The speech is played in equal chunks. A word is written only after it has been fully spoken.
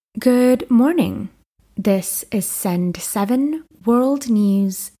Good morning. This is Send 7 World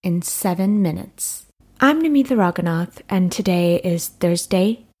News in 7 minutes. I'm Namitha Raghunath, and today is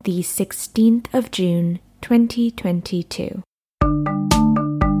Thursday, the 16th of June, 2022.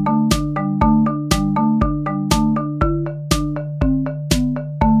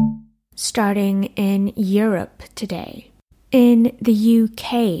 Starting in Europe today. In the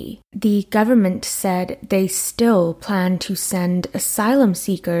UK, the government said they still plan to send asylum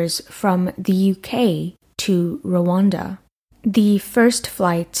seekers from the UK to Rwanda. The first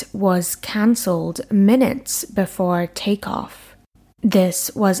flight was cancelled minutes before takeoff. This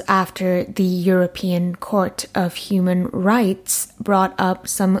was after the European Court of Human Rights brought up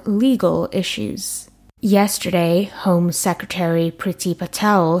some legal issues. Yesterday, Home Secretary Priti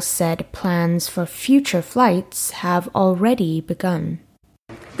Patel said plans for future flights have already begun.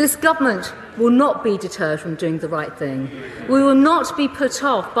 This government will not be deterred from doing the right thing. We will not be put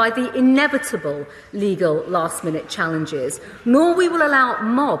off by the inevitable legal last-minute challenges, nor we will allow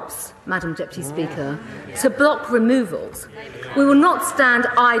mobs, Madam Deputy Speaker, to block removals. We will not stand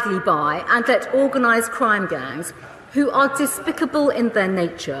idly by and let organised crime gangs, who are despicable in their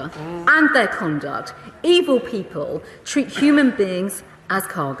nature and their conduct, evil people, treat human beings as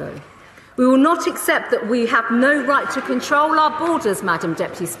cargo. We will not accept that we have no right to control our borders, Madam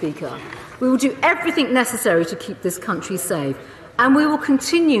Deputy Speaker. We will do everything necessary to keep this country safe, and we will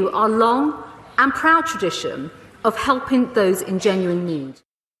continue our long and proud tradition of helping those in genuine need.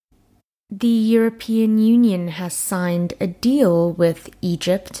 The European Union has signed a deal with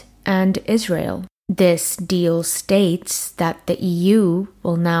Egypt and Israel. This deal states that the EU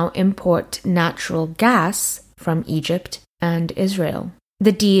will now import natural gas from Egypt and Israel.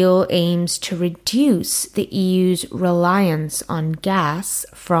 The deal aims to reduce the EU's reliance on gas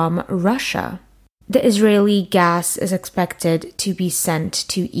from Russia. The Israeli gas is expected to be sent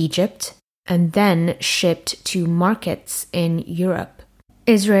to Egypt and then shipped to markets in Europe.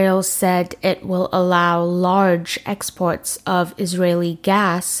 Israel said it will allow large exports of Israeli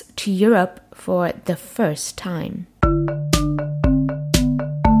gas to Europe for the first time.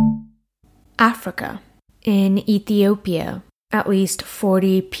 Africa. In Ethiopia, at least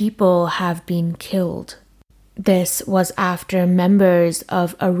 40 people have been killed. This was after members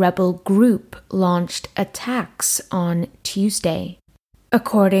of a rebel group launched attacks on Tuesday.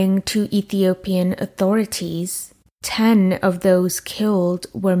 According to Ethiopian authorities, 10 of those killed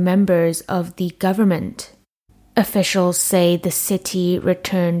were members of the government. Officials say the city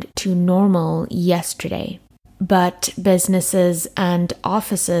returned to normal yesterday, but businesses and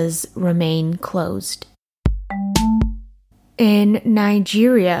offices remain closed. In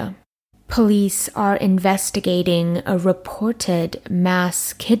Nigeria, police are investigating a reported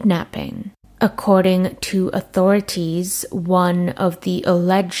mass kidnapping. According to authorities, one of the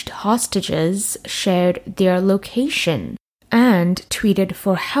alleged hostages shared their location and tweeted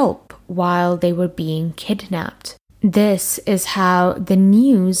for help while they were being kidnapped. This is how the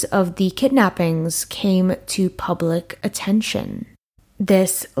news of the kidnappings came to public attention.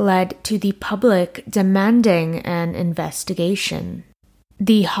 This led to the public demanding an investigation.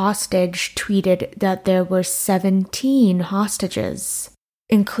 The hostage tweeted that there were 17 hostages,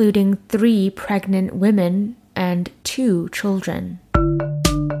 including 3 pregnant women and 2 children.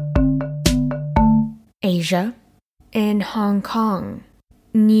 Asia. In Hong Kong,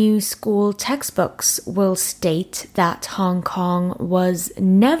 new school textbooks will state that Hong Kong was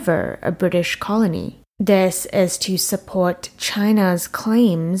never a British colony. This is to support China's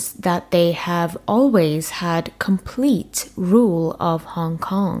claims that they have always had complete rule of Hong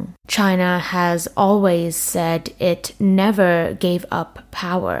Kong. China has always said it never gave up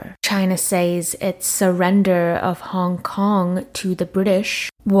power. China says its surrender of Hong Kong to the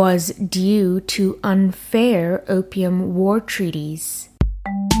British was due to unfair Opium War treaties.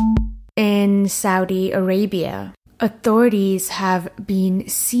 In Saudi Arabia, authorities have been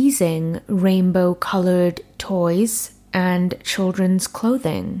seizing rainbow-colored toys and children's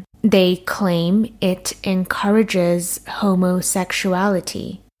clothing. They claim it encourages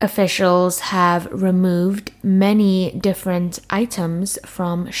homosexuality. Officials have removed many different items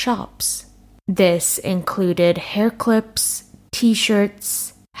from shops. This included hair clips,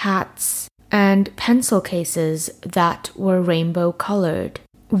 t-shirts, hats, and pencil cases that were rainbow-colored.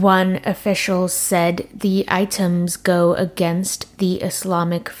 One official said the items go against the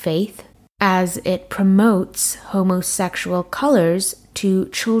Islamic faith as it promotes homosexual colors to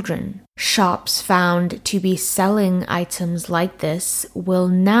children. Shops found to be selling items like this will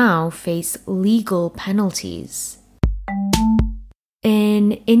now face legal penalties.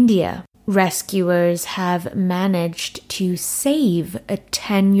 In India, Rescuers have managed to save a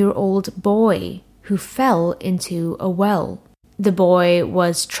 10-year-old boy who fell into a well. The boy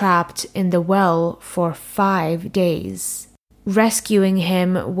was trapped in the well for 5 days. Rescuing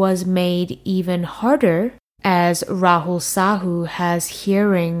him was made even harder as Rahul Sahu has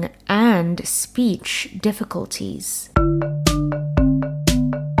hearing and speech difficulties.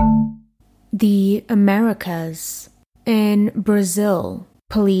 The Americas. In Brazil,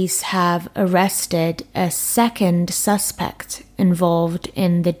 police have arrested a second suspect involved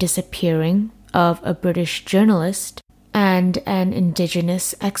in the disappearing of a British journalist and an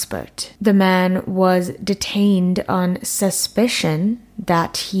indigenous expert. The man was detained on suspicion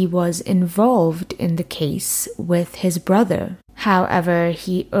that he was involved in the case with his brother. However,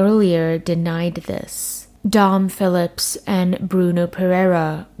 he earlier denied this. Dom Phillips and Bruno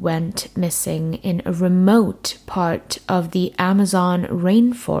Pereira went missing in a remote part of the Amazon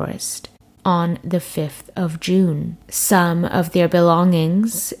rainforest on the 5th of June. Some of their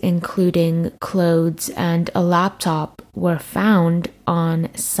belongings, including clothes and a laptop, were found on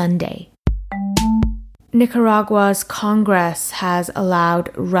Sunday. Nicaragua's Congress has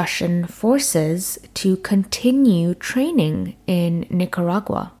allowed Russian forces to continue training in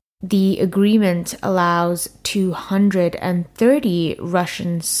Nicaragua. The agreement allows 230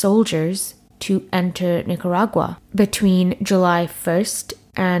 Russian soldiers to enter Nicaragua between July 1st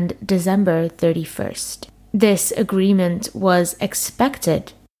and December 31st. This agreement was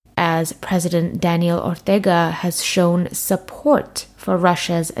expected as President Daniel Ortega has shown support for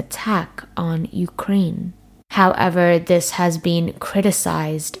Russia's attack on Ukraine. However, this has been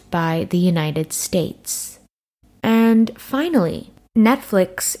criticized by the United States. And finally,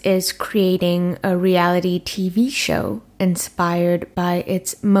 Netflix is creating a reality TV show inspired by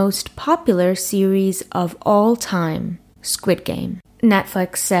its most popular series of all time, Squid Game.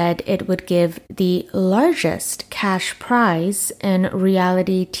 Netflix said it would give the largest cash prize in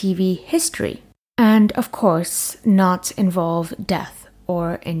reality TV history, and of course, not involve death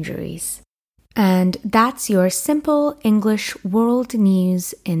or injuries. And that's your simple English world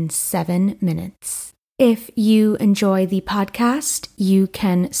news in 7 minutes. If you enjoy the podcast, you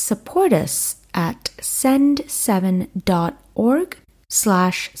can support us at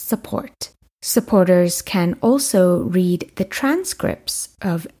send7.org/support. Supporters can also read the transcripts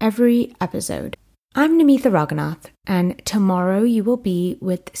of every episode. I'm Namitha Raghunath, and tomorrow you will be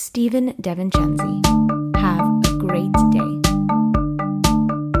with Stephen DeVincenzi.